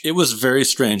strange. It was very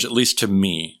strange, at least to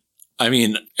me. I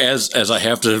mean, as I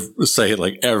have to say,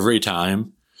 like every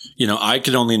time, I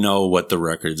can only know what the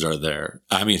records are there.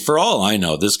 I mean, for all I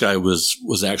know, this guy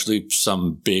was actually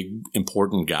some big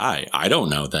important guy. I don't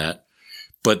know that,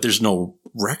 but there's no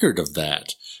record of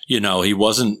that. He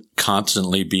wasn't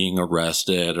constantly being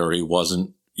arrested, or he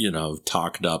wasn't,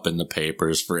 talked up in the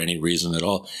papers for any reason at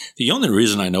all. The only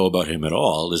reason I know about him at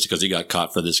all is because he got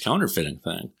caught for this counterfeiting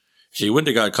thing. If he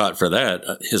wouldn't have got caught for that,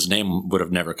 his name would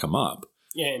have never come up.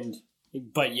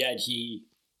 But yet he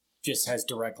just has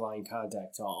direct line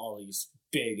contact to all these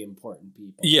big, important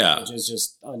people. Yeah. Which is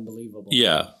just unbelievable.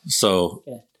 Yeah. So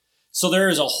there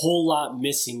is a whole lot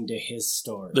missing to his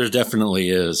story. There definitely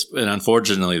is. And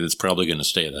unfortunately, it's probably going to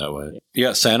stay that way.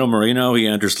 Yeah. Santo Marino, he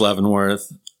enters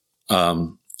Leavenworth.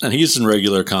 And he's in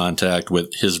regular contact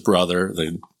with his brother,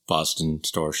 the Boston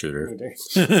store shooter.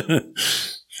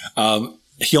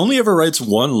 He only ever writes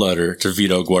one letter to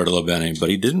Vito Guardalabeni, but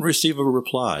he didn't receive a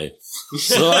reply.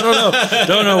 So I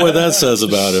don't know what that says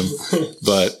about him.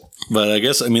 But I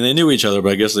guess, they knew each other,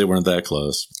 but I guess they weren't that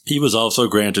close. He was also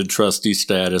granted trustee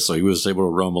status, so he was able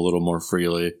to roam a little more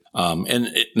freely.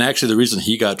 And actually the reason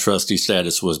he got trustee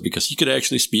status was because he could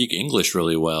actually speak English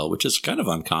really well, which is kind of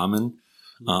uncommon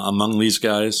among these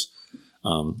guys.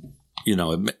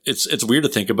 It's weird to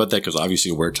think about that because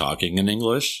obviously we're talking in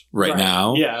English right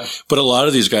now. Yeah. But a lot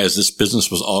of these guys, this business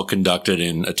was all conducted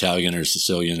in Italian or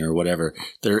Sicilian or whatever.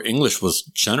 Their English was,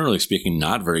 generally speaking,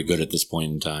 not very good at this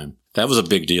point in time. That was a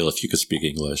big deal if you could speak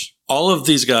English. All of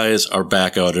these guys are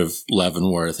back out of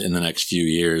Leavenworth in the next few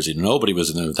years. Nobody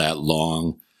was in there that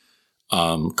long.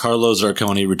 Carlo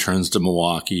Zarcone returns to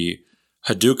Milwaukee.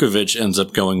 Hadukovich ends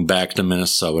up going back to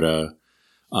Minnesota.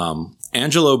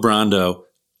 Angelo Brando,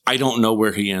 I don't know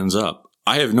where he ends up.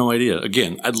 I have no idea.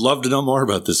 Again, I'd love to know more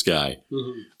about this guy.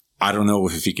 Mm-hmm. I don't know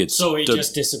if he gets... So he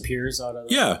just disappears out of...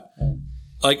 Yeah.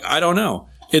 I don't know.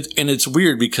 It's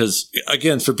weird because,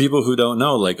 again, for people who don't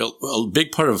know, a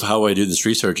big part of how I do this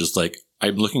research is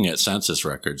I'm looking at census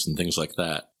records and things like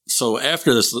that. So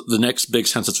after this, the next big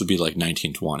census would be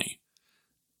 1920.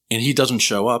 And he doesn't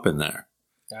show up in there.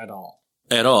 At all.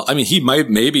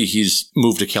 Maybe he's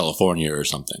moved to California or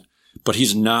something. But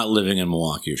he's not living in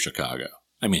Milwaukee or Chicago.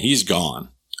 He's gone.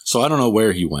 So I don't know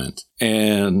where he went.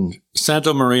 And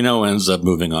Santo Marino ends up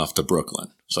moving off to Brooklyn.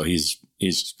 So he's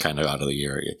kind of out of the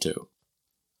area too.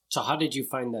 So how did you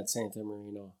find that Santo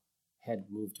Marino had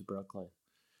moved to Brooklyn?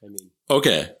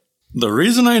 Okay. The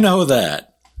reason I know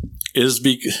that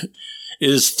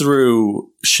is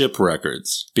through ship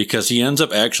records. Because he ends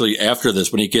up actually, after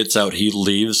this, when he gets out, he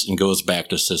leaves and goes back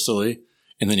to Sicily.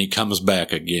 And then he comes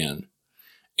back again.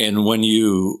 And when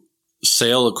you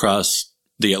sail across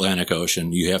the Atlantic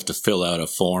Ocean, you have to fill out a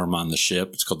form on the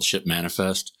ship. It's called the Ship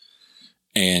Manifest.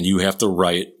 And you have to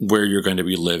write where you're going to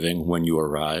be living when you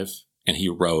arrive. And he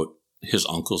wrote his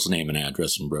uncle's name and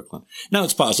address in Brooklyn. Now,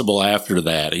 it's possible after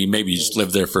that, he maybe just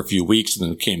lived there for a few weeks and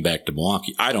then came back to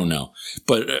Milwaukee. I don't know.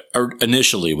 But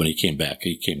initially, when he came back,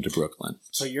 he came to Brooklyn.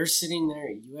 So you're sitting there,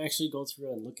 you actually go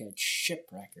through and look at ship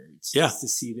records. Yeah. To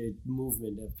see the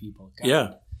movement of people. God.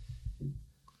 Yeah.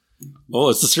 Well,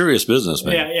 it's a serious business,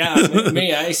 man. Yeah.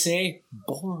 May I say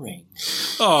boring?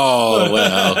 Oh,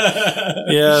 well.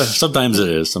 Yeah, sometimes it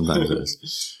is.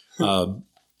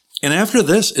 And after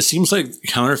this, it seems like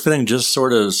counterfeiting just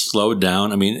sort of slowed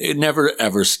down. It never,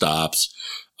 ever stops.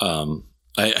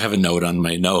 I have a note on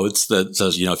my notes that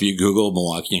says, if you Google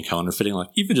Milwaukee and counterfeiting,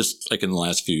 even just in the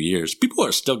last few years, people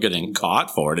are still getting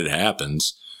caught for it. It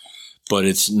happens. But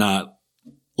it's not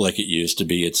like it used to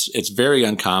be. It's very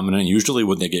uncommon. And usually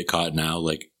when they get caught now,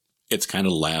 it's kind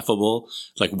of laughable,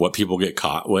 what people get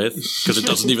caught with, because it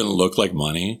doesn't even look like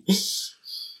money.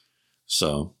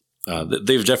 So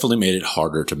they've definitely made it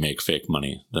harder to make fake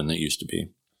money than it used to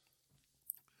be.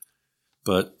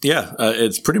 But yeah,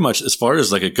 it's pretty much, as far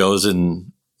as it goes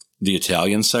in the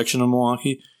Italian section of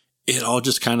Milwaukee, it all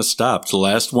just kind of stopped. The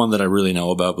last one that I really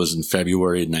know about was in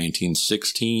February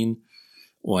 1916.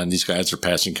 When these guys are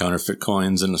passing counterfeit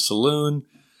coins in a saloon,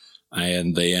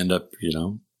 and they end up,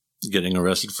 getting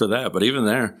arrested for that. But even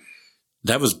there,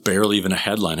 that was barely even a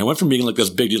headline. It went from being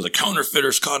this big deal,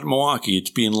 counterfeiters caught in Milwaukee,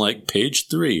 to being page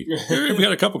 3. Here, we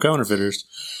got a couple counterfeiters.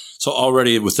 So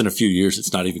already within a few years,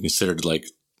 it's not even considered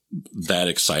that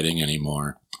exciting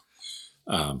anymore.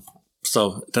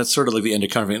 So that's sort of like the end of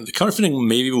counterfeiting. The counterfeiting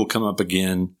maybe will come up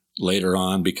again later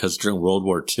on because during World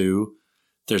War II,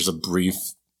 there's a brief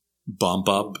bump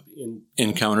up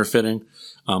in counterfeiting.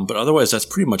 But otherwise, that's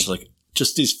pretty much like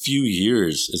just these few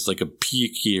years is like a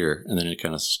peak year, and then it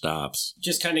kind of stops.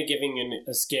 Just kind of giving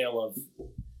a scale of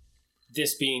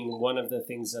this being one of the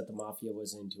things that the Mafia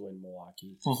was into in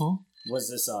Milwaukee. Mm-hmm. Was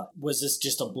this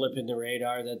just a blip in the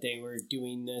radar that they were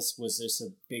doing this? Was this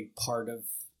a big part of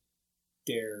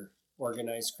their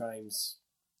organized crimes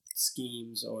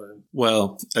schemes? Or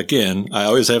well, again, I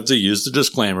always have to use the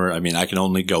disclaimer. I mean, I can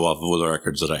only go off of the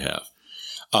records that I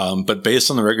have. But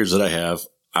based on the records that I have,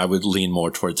 I would lean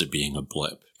more towards it being a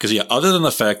blip. Because, yeah, other than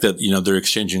the fact that, they're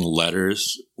exchanging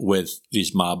letters with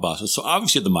these mob bosses. So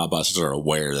obviously the mob bosses are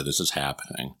aware that this is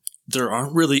happening. There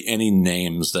aren't really any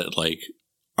names that,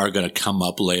 are going to come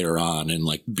up later on and,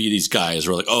 be these guys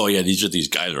who are oh, yeah, these are these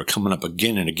guys who are coming up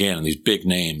again and again and these big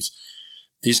names.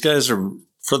 These guys are,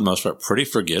 for the most part, pretty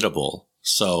forgettable.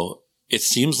 So it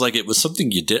seems like it was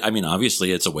something you did. I mean,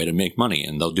 obviously it's a way to make money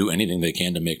and they'll do anything they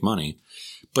can to make money.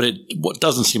 But it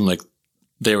doesn't seem like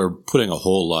they were putting a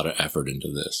whole lot of effort into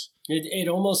this. It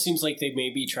almost seems like they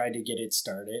maybe tried to get it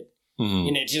started, mm-hmm.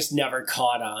 and it just never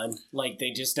caught on.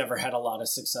 They just never had a lot of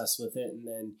success with it. And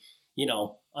then,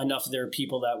 enough of their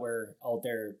people that were out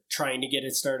there trying to get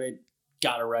it started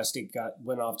got arrested,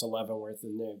 went off to Leavenworth,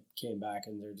 and they came back,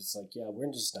 and they're just yeah,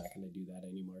 we're just not going to do that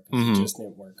anymore because mm-hmm. it just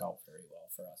didn't work out very well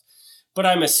for us. But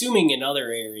I'm assuming in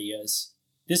other areas,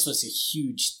 this was a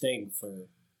huge thing for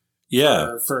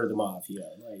the Mafia.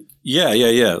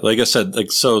 Yeah. Like I said,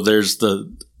 so there's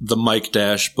the Mike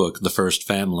Dash book, The First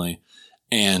Family.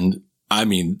 And I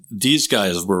mean, these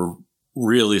guys were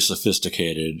really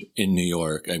sophisticated in New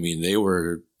York. I mean,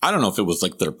 I don't know if it was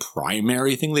their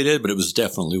primary thing they did, but it was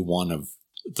definitely one of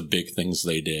the big things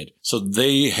they did. So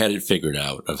they had it figured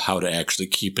out of how to actually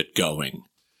keep it going.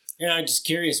 Yeah, I'm just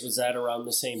curious, was that around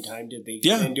the same time? Did they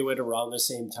get into it around the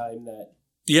same time that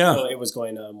it was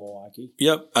going on in Milwaukee?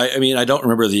 Yep. I mean, I don't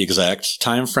remember the exact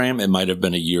time frame. It might have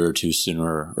been a year or two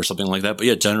sooner or something like that. But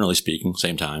yeah, generally speaking,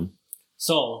 same time.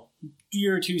 So, a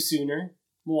year or two sooner,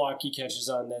 Milwaukee catches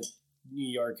on that New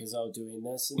York is out doing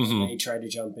this, and mm-hmm. then they try to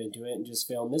jump into it and just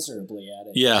fail miserably at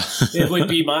it. Yeah. It would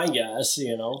be my guess,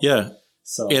 Yeah.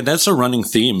 So, and that's a running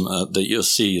theme that you'll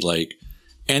see,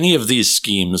 any of these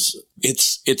schemes,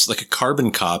 it's like a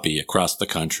carbon copy across the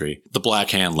country. The Black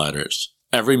Hand letters.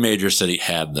 Every major city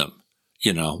had them.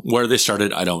 Where they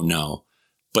started, I don't know.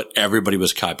 But everybody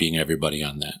was copying everybody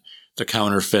on that. The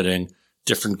counterfeiting,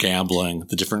 different gambling,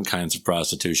 the different kinds of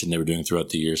prostitution they were doing throughout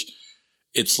the years.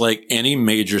 It's like any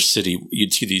major city,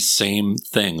 you'd see these same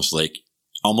things,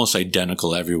 almost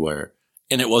identical everywhere.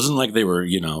 And it wasn't like they were,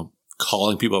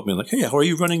 calling people up and being hey, how are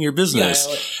you running your business?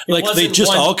 They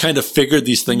just all kind of figured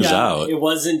these things out. It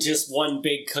wasn't just one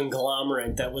big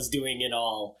conglomerate that was doing it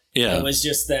all. Yeah. It was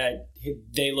just that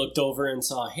they looked over and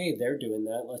saw, hey, they're doing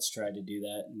that. Let's try to do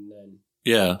that.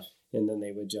 And then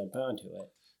they would jump onto it,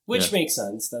 which makes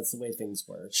sense. That's the way things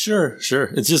work. Sure.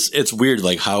 It's weird,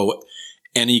 how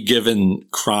any given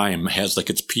crime has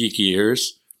its peak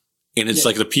years. And it's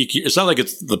the peak year. It's not like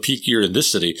it's the peak year in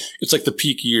this city. It's the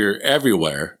peak year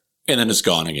everywhere. And then it's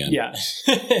gone again. Yeah.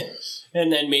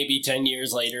 And then maybe 10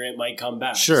 years later, it might come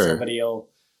back. Sure. Somebody will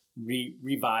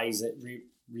revive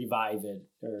it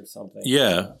or something.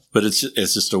 Yeah. But it's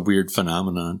just a weird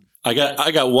phenomenon. I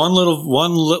got one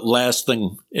last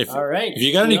thing. All right. If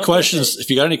you got any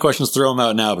questions, throw them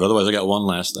out now. But otherwise, I got one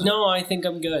last thing. No, I think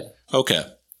I'm good. Okay.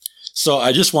 So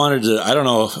I just wanted to, I don't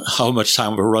know how much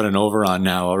time we're running over on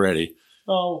now already.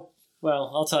 Oh,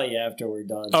 well, I'll tell you after we're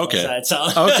done. Okay.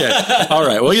 Okay. All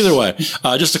right. Well, either way,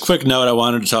 just a quick note. I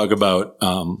wanted to talk about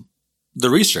the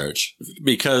research,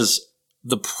 because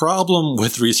the problem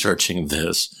with researching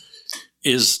this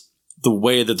is the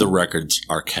way that the records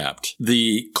are kept.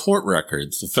 The court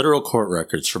records, the federal court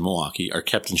records for Milwaukee are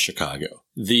kept in Chicago.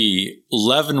 The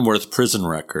Leavenworth prison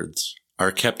records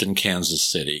are kept in Kansas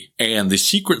City. And the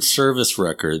Secret Service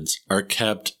records are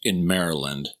kept in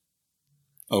Maryland.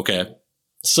 Okay.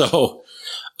 So,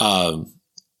 I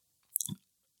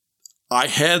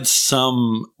had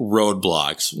some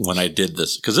roadblocks when I did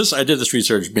this, because I did this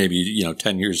research maybe,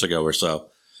 10 years ago or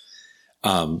so.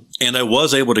 And I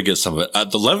was able to get some of it.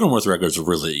 The Leavenworth records were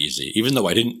really easy, even though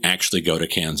I didn't actually go to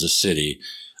Kansas City.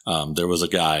 There was a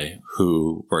guy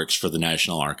who works for the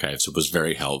National Archives who was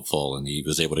very helpful, and he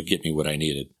was able to get me what I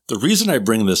needed. The reason I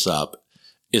bring this up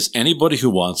is anybody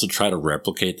who wants to try to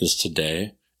replicate this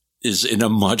today is in a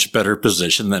much better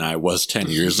position than I was 10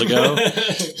 years ago,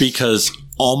 because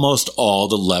almost all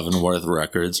the Leavenworth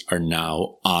records are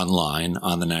now online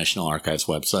on the National Archives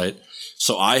website.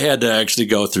 So I had to actually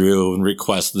go through and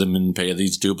request them and pay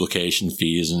these duplication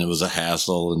fees, and it was a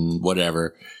hassle and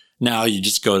whatever. Now you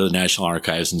just go to the National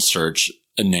Archives and search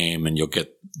a name, and you'll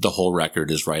get the whole record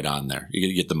is right on there.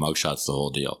 You get the mugshots, the whole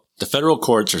deal. The federal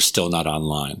courts are still not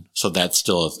online, so that's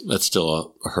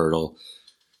still a hurdle.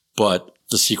 But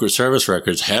the Secret Service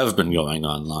records have been going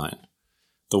online.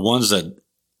 The ones that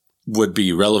would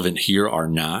be relevant here are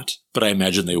not, but I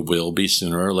imagine they will be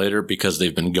sooner or later because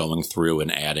they've been going through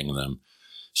and adding them.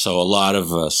 So a lot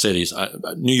of cities,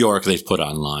 New York, they've put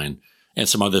online, and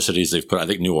some other cities they've put, I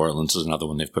think New Orleans is another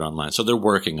one they've put online. So they're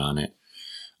working on it.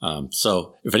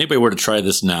 So if anybody were to try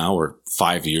this now or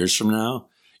 5 years from now,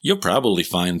 you'll probably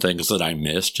find things that I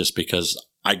missed just because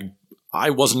I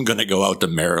wasn't going to go out to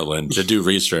Maryland to do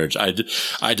research.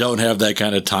 I don't have that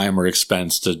kind of time or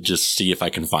expense to just see if I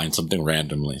can find something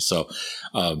randomly. So,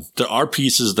 there are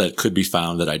pieces that could be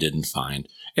found that I didn't find.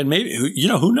 And maybe,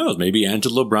 who knows? Maybe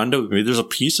Angelo Brando, maybe there's a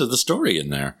piece of the story in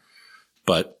there.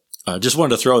 But just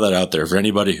wanted to throw that out there for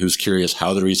anybody who's curious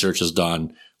how the research is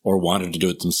done or wanted to do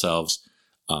it themselves.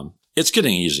 It's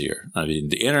getting easier. I mean,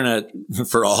 the internet,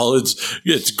 for all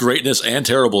its greatness and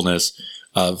terribleness,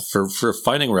 for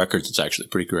finding records, it's actually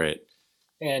pretty great.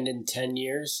 And in 10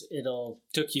 years,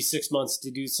 took you 6 months to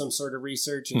do some sort of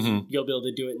research, and you'll be able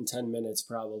to do it in 10 minutes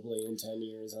probably in 10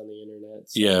 years on the internet.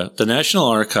 So. Yeah, the National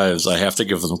Archives, I have to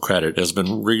give them credit, has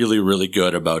been really, really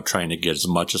good about trying to get as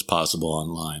much as possible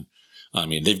online. I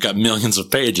mean, they've got millions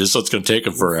of pages, so it's going to take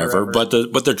them forever. But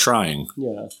they're trying.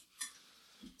 Yeah.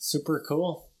 Super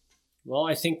cool. Well,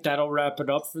 I think that'll wrap it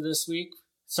up for this week.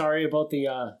 Sorry about the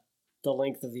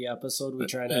length of the episode. We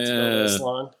try not to go this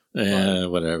long. Yeah,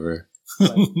 whatever.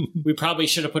 But we probably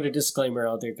should have put a disclaimer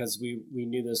out there because we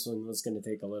knew this one was going to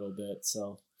take a little bit.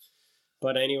 So,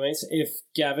 but anyways, if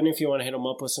you want to hit them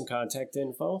up with some contact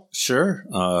info. Sure.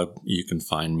 You can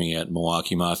find me at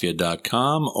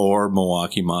MilwaukeeMafia.com or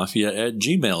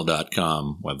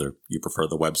MilwaukeeMafia@gmail.com, whether you prefer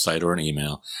the website or an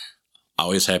email.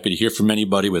 Always happy to hear from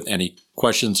anybody with any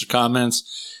questions or comments.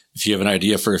 If you have an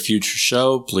idea for a future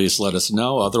show, please let us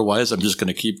know. Otherwise, I'm just going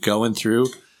to keep going through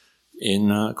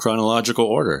in chronological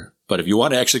order. But if you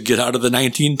want to actually get out of the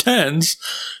 1910s,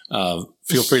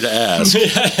 feel free to ask.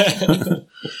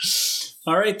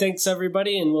 All right. Thanks,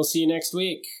 everybody, and we'll see you next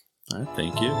week. All right.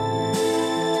 Thank you.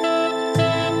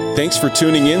 Thanks for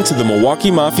tuning in to the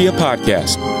Milwaukee Mafia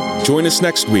Podcast. Join us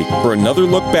next week for another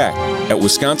look back at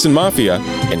Wisconsin Mafia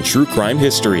and true crime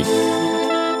history.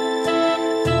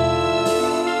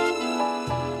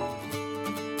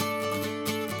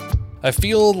 I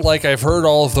feel like I've heard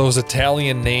all of those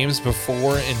Italian names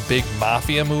before in big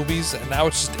mafia movies, and now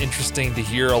it's just interesting to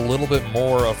hear a little bit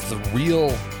more of the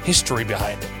real history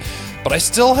behind it. But I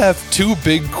still have two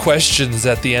big questions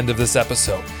at the end of this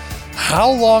episode.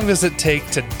 How long does it take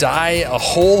to dye a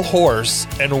whole horse,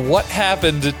 and what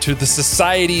happened to the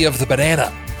Society of the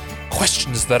Banana?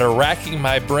 Questions that are racking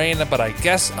my brain, but I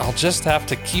guess I'll just have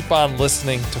to keep on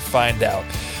listening to find out.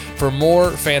 For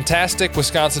more fantastic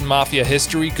Wisconsin Mafia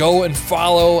history, go and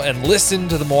follow and listen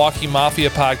to the Milwaukee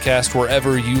Mafia podcast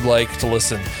wherever you like to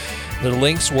listen. The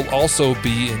links will also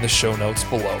be in the show notes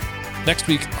below. Next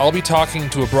week, I'll be talking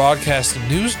to a broadcast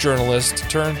news journalist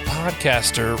turned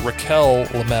podcaster, Raquel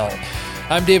Lamel.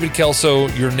 I'm David Kelso,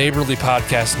 your neighborly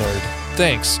podcast nerd.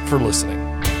 Thanks for listening.